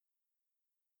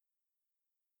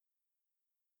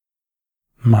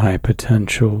 My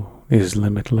potential is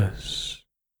limitless.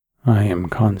 I am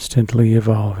constantly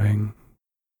evolving.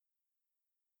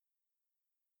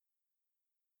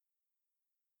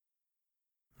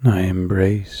 I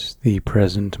embrace the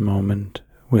present moment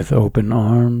with open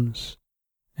arms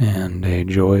and a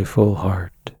joyful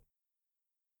heart.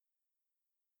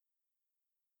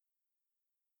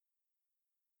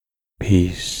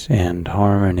 Peace and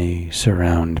harmony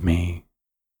surround me.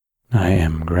 I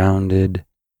am grounded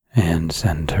and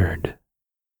centered.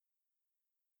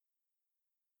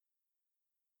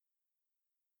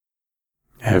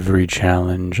 Every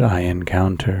challenge I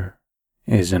encounter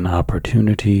is an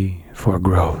opportunity for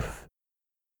growth.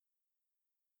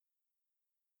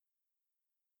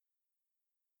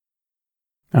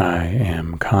 I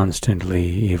am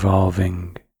constantly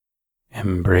evolving,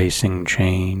 embracing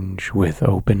change with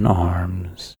open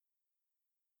arms.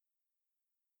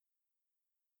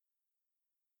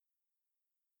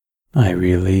 I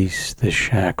release the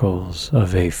shackles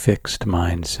of a fixed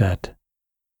mindset,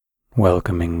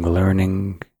 welcoming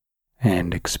learning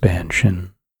and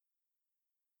expansion.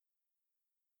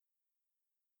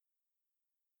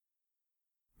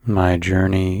 My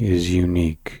journey is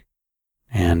unique,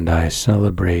 and I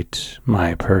celebrate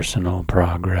my personal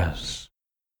progress.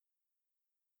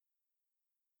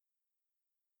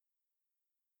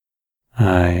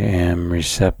 I am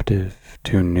receptive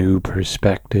to new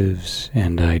perspectives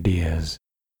and ideas,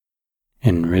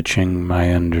 enriching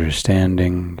my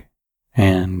understanding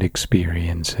and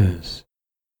experiences.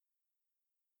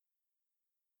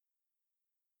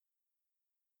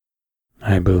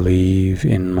 I believe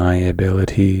in my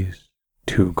abilities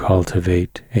to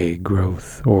cultivate a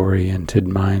growth-oriented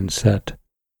mindset,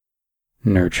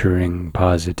 nurturing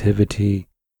positivity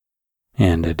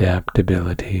and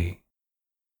adaptability.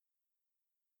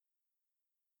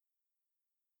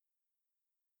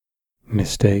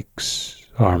 Mistakes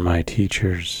are my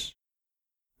teachers.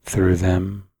 Through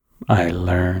them, I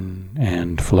learn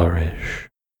and flourish.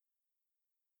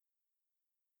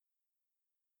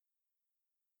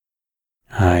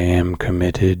 I am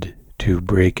committed to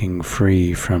breaking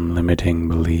free from limiting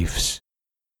beliefs,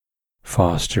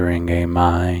 fostering a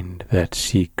mind that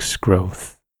seeks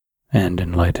growth and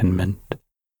enlightenment.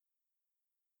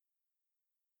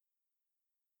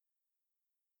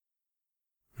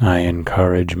 I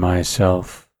encourage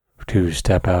myself to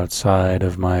step outside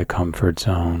of my comfort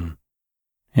zone,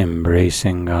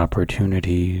 embracing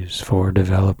opportunities for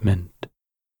development.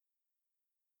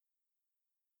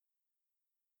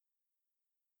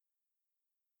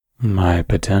 My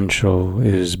potential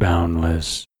is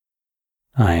boundless.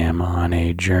 I am on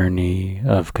a journey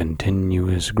of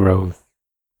continuous growth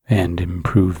and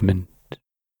improvement.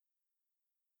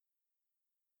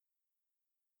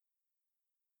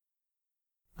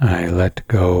 I let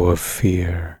go of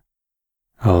fear,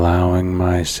 allowing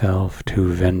myself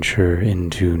to venture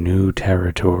into new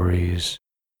territories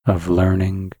of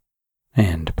learning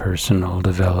and personal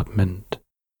development.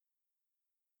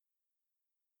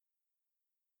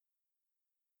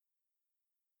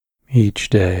 Each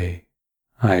day,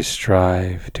 I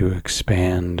strive to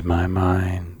expand my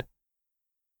mind,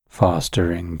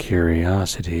 fostering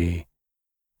curiosity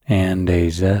and a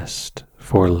zest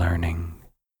for learning.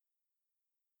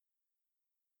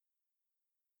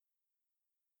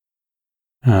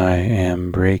 I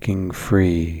am breaking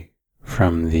free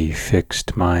from the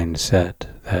fixed mindset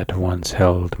that once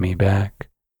held me back,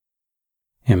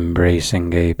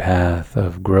 embracing a path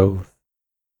of growth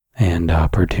and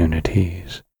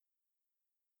opportunities.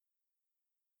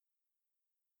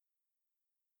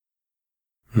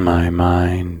 My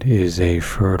mind is a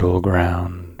fertile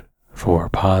ground for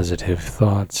positive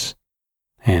thoughts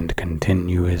and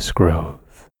continuous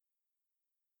growth.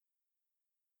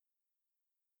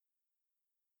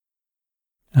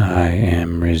 I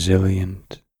am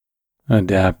resilient,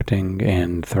 adapting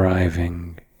and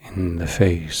thriving in the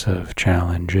face of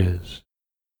challenges.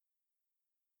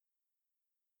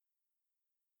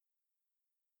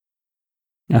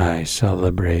 I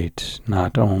celebrate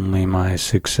not only my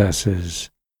successes,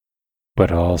 but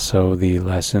also the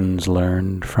lessons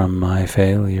learned from my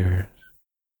failures.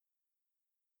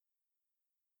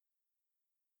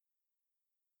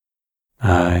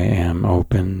 I am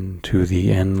open to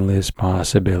the endless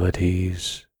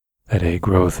possibilities that a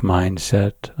growth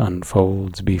mindset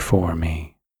unfolds before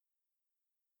me.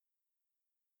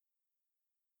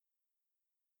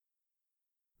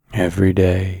 Every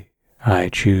day, I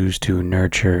choose to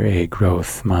nurture a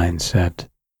growth mindset,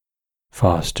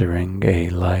 fostering a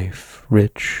life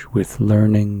rich with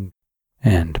learning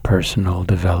and personal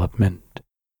development.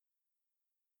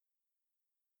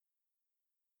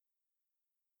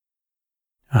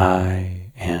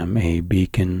 I am a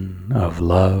beacon of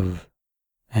love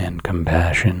and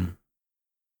compassion.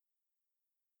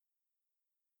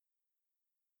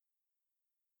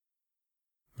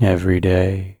 Every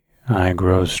day, I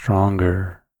grow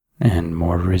stronger and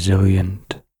more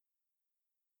resilient.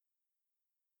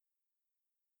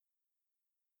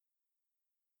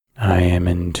 I am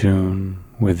in tune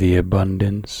with the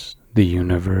abundance the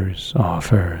universe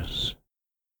offers.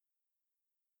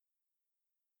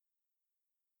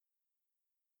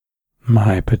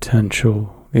 My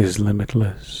potential is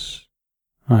limitless.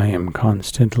 I am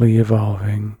constantly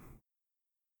evolving.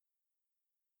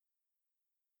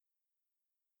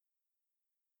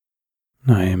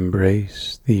 I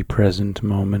embrace the present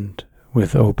moment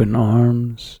with open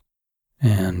arms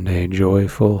and a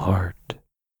joyful heart.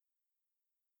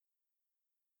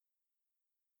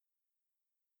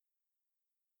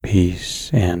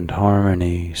 Peace and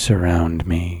harmony surround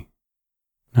me.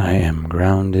 I am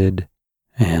grounded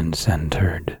and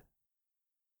centered.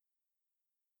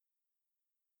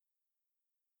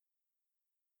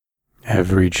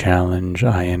 Every challenge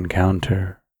I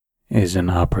encounter is an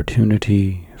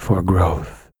opportunity for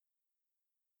growth.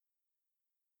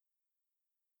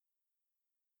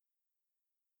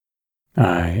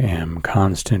 I am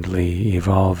constantly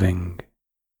evolving,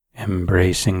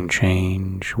 embracing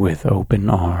change with open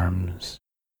arms.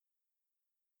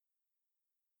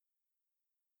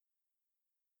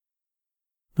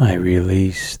 I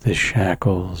release the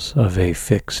shackles of a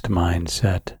fixed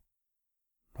mindset,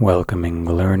 welcoming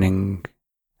learning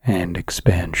and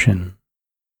expansion.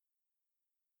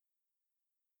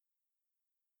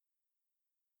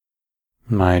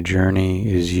 My journey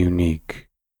is unique,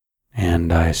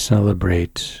 and I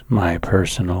celebrate my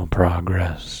personal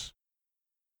progress.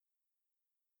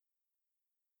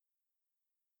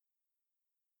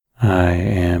 I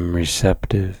am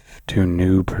receptive to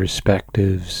new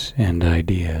perspectives and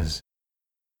ideas,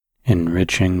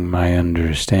 enriching my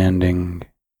understanding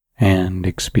and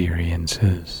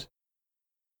experiences.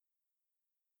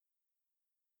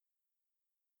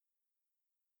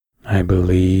 I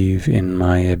believe in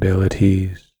my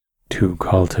abilities to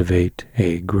cultivate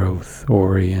a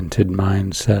growth-oriented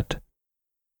mindset,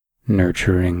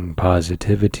 nurturing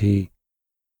positivity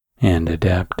and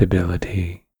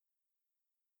adaptability.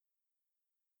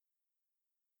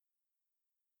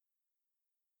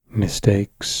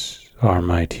 Mistakes are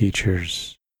my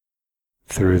teachers.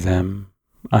 Through them,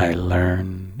 I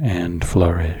learn and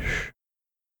flourish.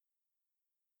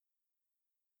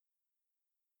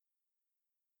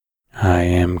 I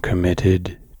am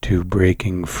committed to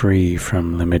breaking free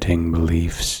from limiting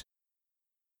beliefs,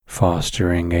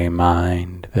 fostering a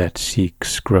mind that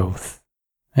seeks growth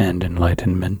and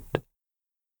enlightenment.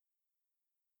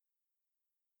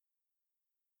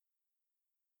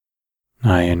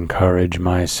 I encourage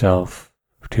myself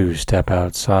to step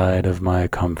outside of my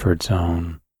comfort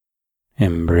zone,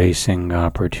 embracing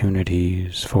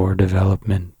opportunities for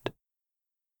development.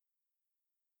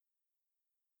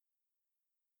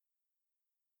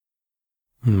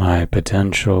 My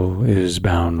potential is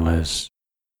boundless.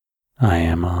 I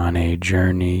am on a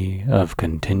journey of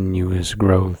continuous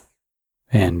growth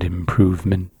and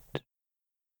improvement.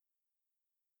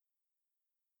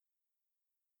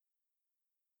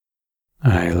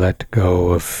 I let go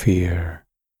of fear,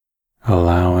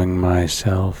 allowing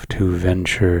myself to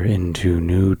venture into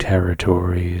new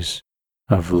territories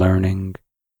of learning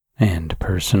and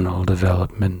personal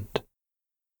development.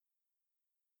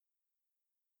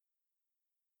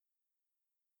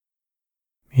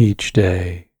 Each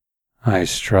day, I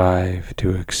strive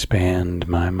to expand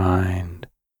my mind,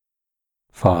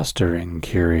 fostering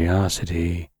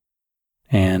curiosity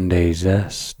and a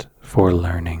zest for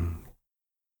learning.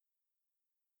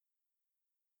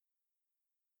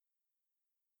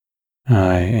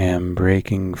 I am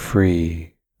breaking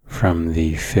free from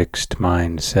the fixed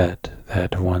mindset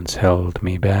that once held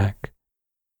me back,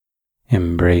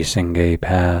 embracing a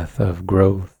path of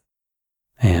growth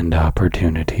and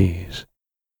opportunities.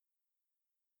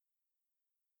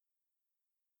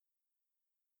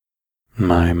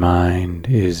 My mind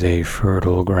is a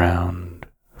fertile ground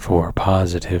for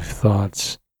positive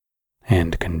thoughts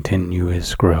and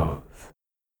continuous growth.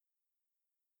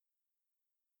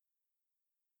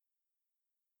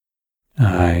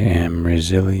 I am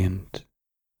resilient,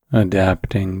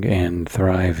 adapting and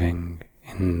thriving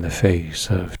in the face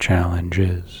of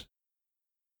challenges.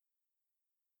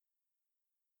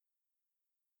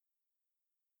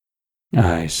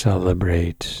 I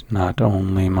celebrate not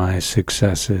only my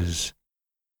successes,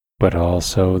 but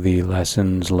also the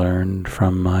lessons learned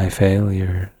from my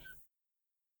failures.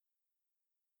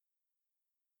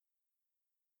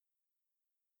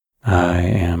 I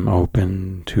am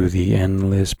open to the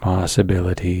endless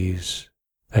possibilities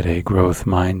that a growth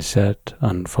mindset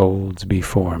unfolds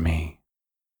before me.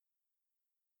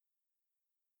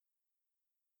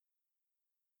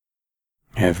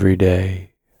 Every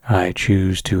day, I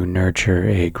choose to nurture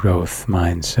a growth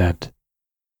mindset,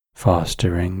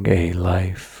 fostering a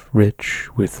life rich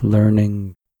with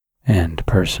learning and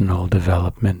personal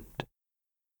development.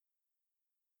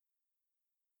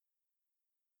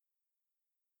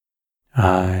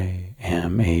 I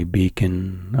am a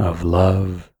beacon of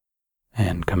love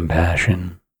and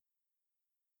compassion.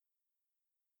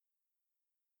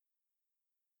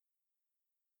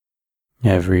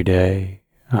 Every day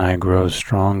I grow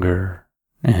stronger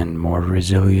and more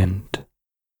resilient.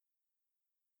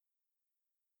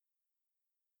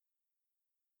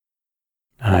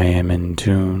 I am in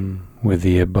tune with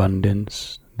the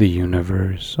abundance the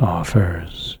universe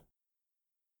offers.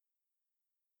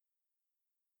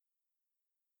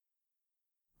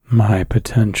 My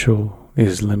potential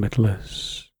is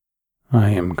limitless.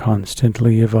 I am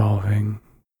constantly evolving